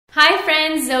Hi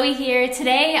friends, Zoe here.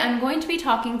 Today I'm going to be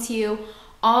talking to you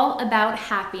all about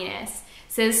happiness.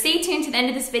 So stay tuned to the end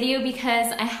of this video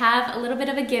because I have a little bit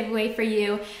of a giveaway for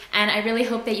you and I really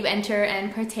hope that you enter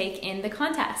and partake in the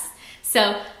contest.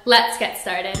 So let's get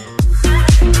started.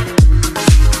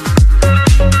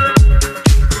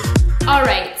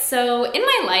 Alright, so in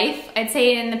my life, I'd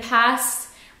say in the past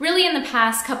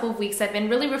couple of weeks, I've been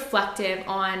really reflective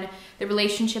on the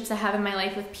relationships I have in my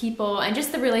life with people and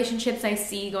just the relationships I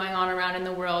see going on around in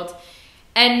the world.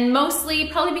 And mostly,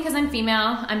 probably because I'm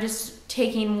female, I'm just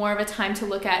taking more of a time to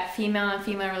look at female and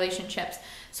female relationships.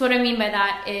 So what I mean by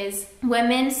that is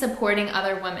women supporting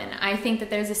other women. I think that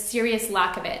there's a serious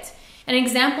lack of it. An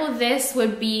example of this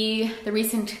would be the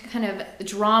recent kind of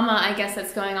drama, I guess,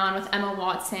 that's going on with Emma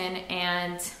Watson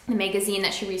and the magazine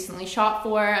that she recently shot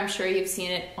for. I'm sure you've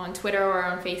seen it on Twitter or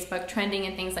on Facebook trending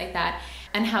and things like that,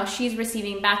 and how she's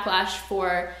receiving backlash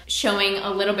for showing a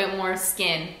little bit more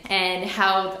skin and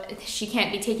how she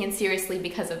can't be taken seriously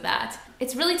because of that.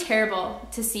 It's really terrible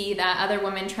to see that other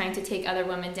women trying to take other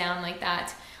women down like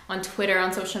that on Twitter,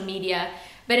 on social media.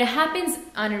 But it happens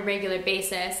on a regular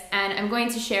basis, and I'm going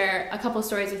to share a couple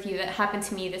stories with you that happened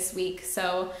to me this week.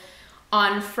 So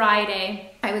on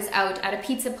Friday, I was out at a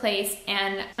pizza place,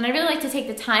 and I really like to take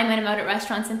the time when I'm out at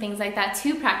restaurants and things like that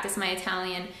to practice my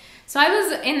Italian. So I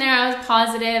was in there, I was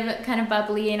positive, kind of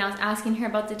bubbly, and I was asking her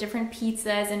about the different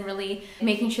pizzas and really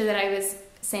making sure that I was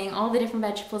saying all the different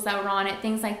vegetables that were on it,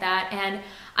 things like that. And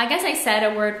I guess I said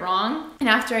a word wrong, and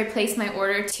after I placed my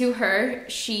order to her,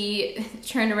 she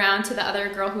turned around to the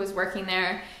other girl who was working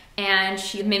there and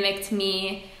she mimicked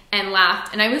me and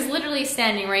laughed, and I was literally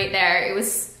standing right there. It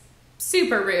was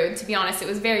super rude, to be honest. It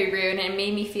was very rude and it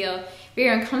made me feel very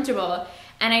uncomfortable,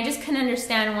 and I just couldn't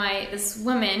understand why this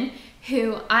woman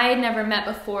who I had never met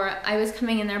before, I was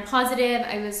coming in there positive,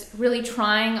 I was really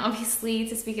trying obviously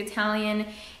to speak Italian,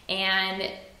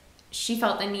 and she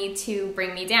felt the need to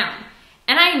bring me down.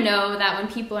 And I know that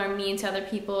when people are mean to other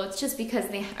people, it's just because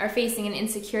they are facing an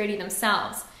insecurity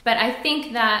themselves. But I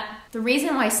think that the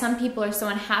reason why some people are so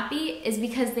unhappy is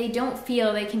because they don't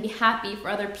feel they can be happy for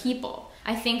other people.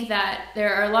 I think that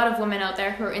there are a lot of women out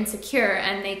there who are insecure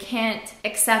and they can't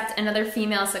accept another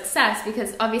female's success,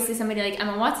 because obviously somebody like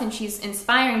Emma Watson, she's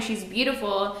inspiring, she's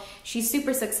beautiful, she's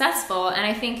super successful, and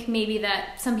I think maybe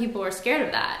that some people are scared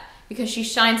of that because she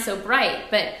shines so bright.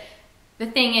 But the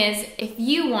thing is, if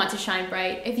you want to shine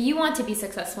bright, if you want to be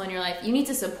successful in your life, you need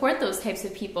to support those types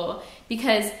of people,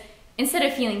 because instead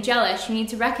of feeling jealous, you need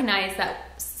to recognize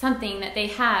that something that they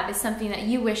have is something that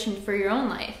you wish for your own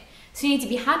life. So you need to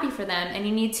be happy for them, and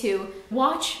you need to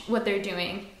watch what they're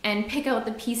doing and pick out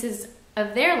the pieces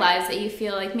of their lives that you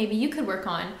feel like maybe you could work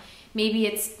on. Maybe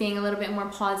it's being a little bit more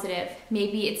positive.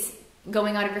 Maybe it's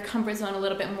going out of your comfort zone a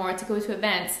little bit more to go to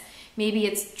events. Maybe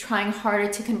it's trying harder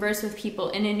to converse with people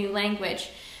in a new language.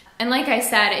 And like I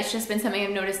said, it's just been something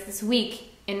I've noticed this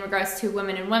week in regards to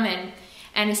women and women.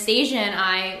 Anastasia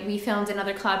and we filmed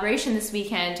another collaboration this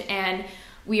weekend, and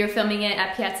we were filming it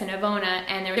at Piazza Navona,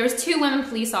 and there was 2 women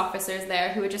police officers there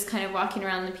who were just kind of walking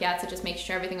around the piazza just making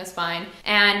sure everything was fine.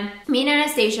 And me and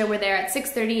Anastasia were there at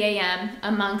 6:30 a.m.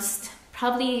 amongst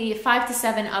probably 5 to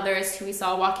 7 others who we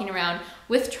saw walking around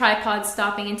with tripods,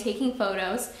 stopping and taking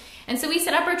photos. And so we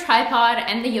set up our tripod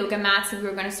and the yoga mats, and we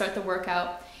were going to start the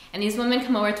workout. And these women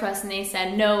come over to us and they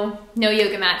said, no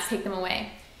yoga mats, take them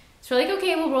away. So we're like,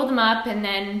 okay, we'll roll them up, and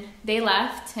then they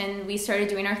left and we started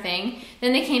doing our thing.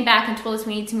 Then they came back and told us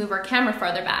we need to move our camera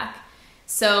farther back.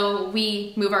 So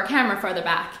we move our camera farther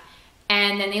back,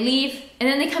 and then they leave, and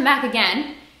then they come back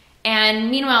again.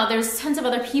 And meanwhile, there's tons of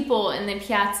other people in the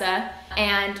piazza,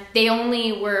 and they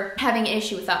only were having an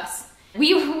issue with us.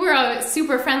 We were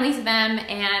super friendly to them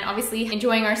and obviously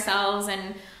enjoying ourselves,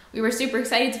 and we were super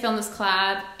excited to film this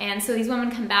collab. And so these women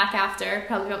come back after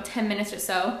probably about 10 minutes or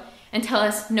so and tell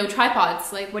us no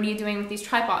tripods. Like, what are you doing with these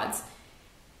tripods?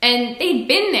 And they'd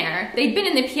been there. They'd been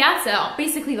in the piazza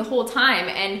basically the whole time,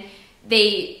 and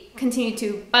they continued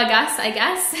to bug us, I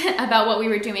guess, about what we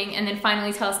were doing, and then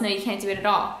finally tell us, no, you can't do it at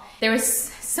all. There was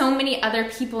so many other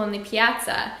people in the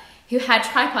piazza who had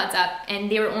tripods up,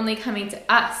 and they were only coming to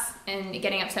us and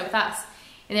getting upset with us.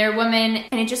 And they were women,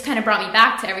 and it just kind of brought me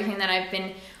back to everything that I've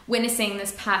been witnessing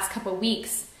this past couple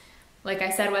weeks. Like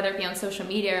I said, whether it be on social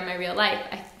media or in my real life,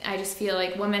 I just feel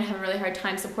like women have a really hard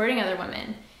time supporting other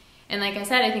women. And like I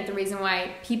said, I think the reason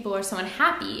why people are so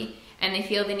unhappy and they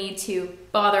feel the need to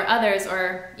bother others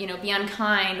or, you know, be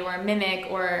unkind or mimic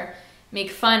or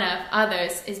make fun of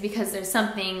others is because there's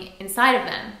something inside of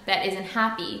them that isn't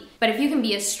happy. But if you can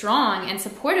be a strong and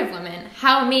supportive woman,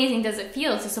 how amazing does it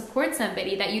feel to support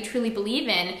somebody that you truly believe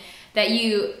in, that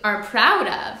you are proud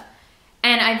of?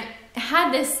 And I've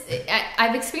had this,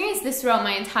 I've experienced this throughout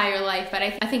my entire life, but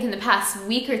I think in the past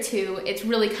week or two, it's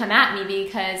really come at me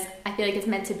because I feel like it's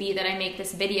meant to be that I make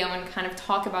this video and kind of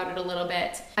talk about it a little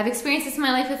bit. I've experienced this in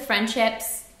my life with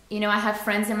friendships. You know, I have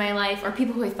friends in my life, or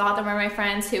people who I thought that were my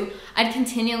friends, who I'd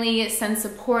continually send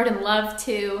support and love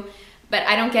to, but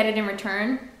I don't get it in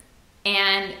return,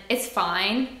 and it's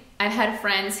fine. I've had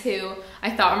friends who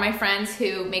I thought were my friends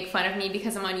who make fun of me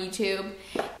because I'm on YouTube.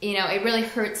 You know, it really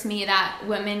hurts me that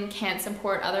women can't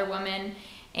support other women,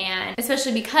 and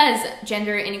especially because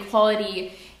gender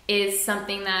inequality is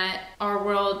something that our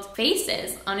world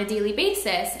faces on a daily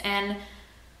basis, and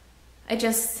it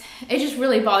just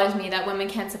really bothers me that women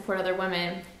can't support other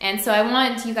women. And so I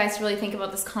want you guys to really think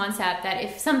about this concept that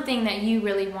if something that you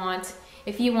really want,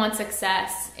 if you want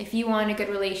success, if you want a good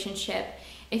relationship,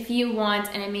 if you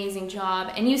want an amazing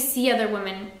job, and you see other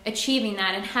women achieving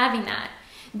that and having that,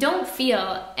 don't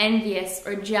feel envious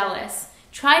or jealous.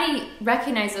 Try to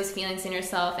recognize those feelings in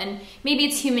yourself, and maybe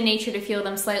it's human nature to feel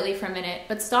them slightly for a minute,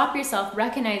 but stop yourself,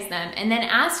 recognize them, and then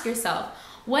ask yourself,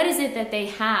 what is it that they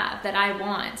have that I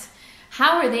want?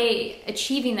 How are they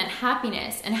achieving that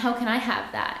happiness, and how can I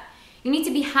have that? You need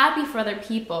to be happy for other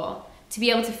people to be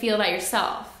able to feel that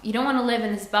yourself. You don't want to live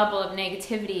in this bubble of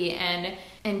negativity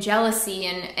and jealousy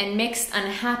and mixed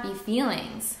unhappy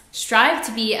feelings. Strive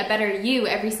to be a better you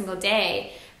every single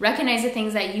day. Recognize the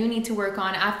things that you need to work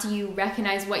on after you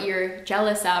recognize what you're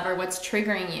jealous of or what's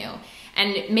triggering you,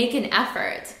 and make an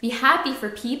effort. Be happy for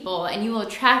people, and you will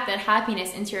attract that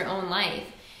happiness into your own life.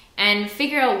 And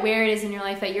figure out where it is in your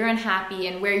life that you're unhappy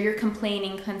and where you're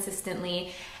complaining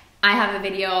consistently. I have a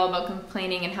video all about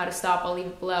complaining and how to stop. I'll leave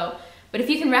it below. But if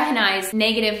you can recognize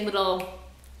negative little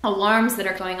alarms that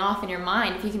are going off in your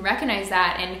mind, if you can recognize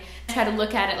that and try to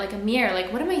look at it like a mirror,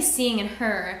 like what am I seeing in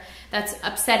her that's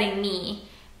upsetting me?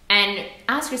 And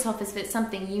ask yourself, is it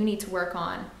something you need to work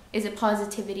on? Is it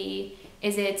positivity?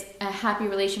 Is it a happy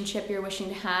relationship you're wishing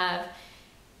to have?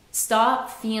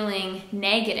 Stop feeling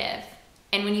negative.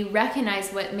 And when you recognize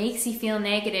what makes you feel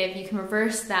negative, you can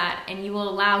reverse that, and you will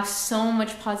allow so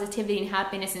much positivity and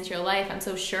happiness into your life. I'm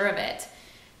so sure of it.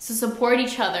 So support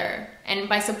each other. And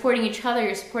by supporting each other,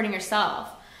 you're supporting yourself.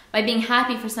 By being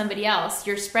happy for somebody else,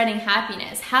 you're spreading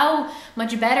happiness. How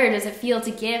much better does it feel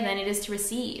to give than it is to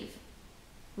receive?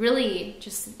 Really,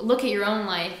 just look at your own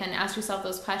life and ask yourself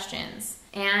those questions.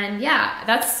 And yeah,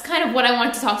 that's kind of what I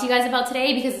wanted to talk to you guys about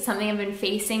today, because it's something I've been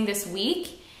facing this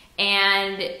week.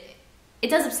 And it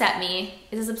does upset me.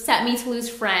 It does upset me to lose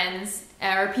friends,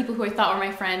 or people who I thought were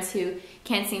my friends who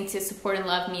can't seem to support and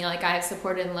love me like I have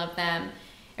supported and loved them.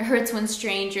 It hurts when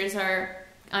strangers are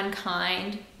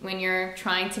unkind, when you're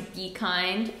trying to be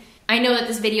kind. I know that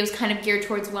this video is kind of geared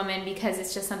towards women because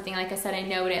it's just something, like I said, I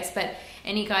noticed, but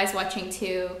any guys watching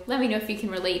too, let me know if you can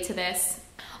relate to this.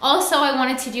 Also, I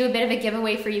wanted to do a bit of a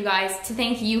giveaway for you guys to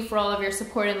thank you for all of your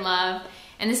support and love.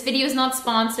 And this video is not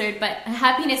sponsored, but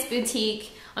Happiness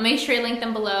Boutique, I'll make sure I link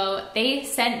them below. They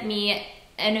sent me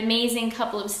an amazing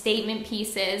couple of statement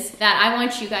pieces that I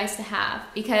want you guys to have,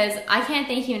 because I can't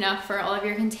thank you enough for all of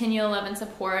your continual love and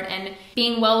support, and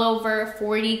being well over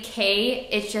 40K,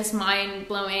 it's just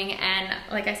mind-blowing, and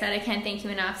like I said, I can't thank you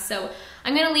enough. So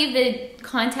I'm gonna leave the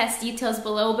contest details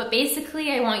below, but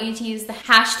basically I want you to use the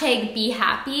hashtag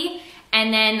 #BeHappy,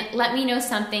 and then let me know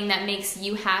something that makes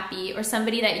you happy or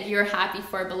somebody that you're happy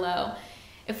for below.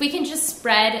 If we can just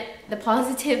spread the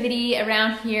positivity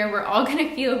around here, we're all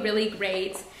gonna feel really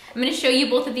great. I'm gonna show you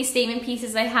both of these statement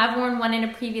pieces. I have worn one in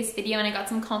a previous video and I got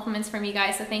some compliments from you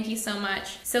guys, so thank you so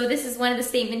much. So this is one of the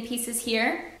statement pieces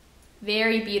here.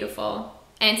 Very beautiful.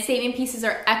 And statement pieces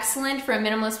are excellent for a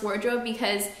minimalist wardrobe,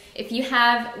 because if you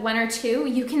have one or two,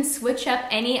 you can switch up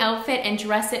any outfit and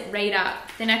dress it right up.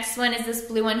 The next one is this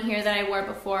blue one here that I wore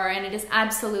before, and it is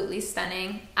absolutely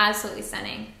stunning. Absolutely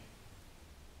stunning.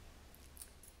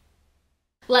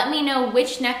 Let me know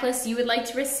which necklace you would like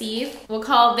to receive. We'll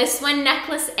call this one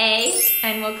necklace A,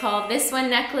 and we'll call this one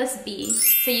necklace B.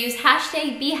 So use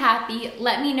hashtag #BeHappy,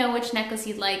 let me know which necklace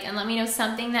you'd like, and let me know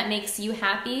something that makes you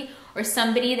happy or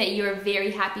somebody that you are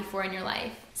very happy for in your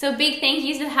life. So big thank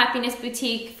you to the Happiness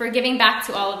Boutique for giving back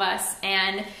to all of us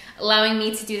and allowing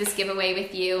me to do this giveaway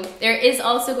with you. There is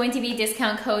also going to be a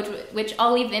discount code, which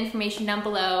I'll leave the information down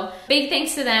below. Big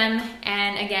thanks to them,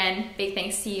 and again, big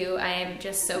thanks to you. I am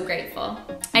just so grateful.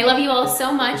 I love you all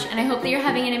so much, and I hope that you're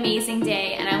having an amazing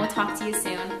day, and I will talk to you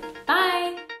soon.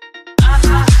 Bye!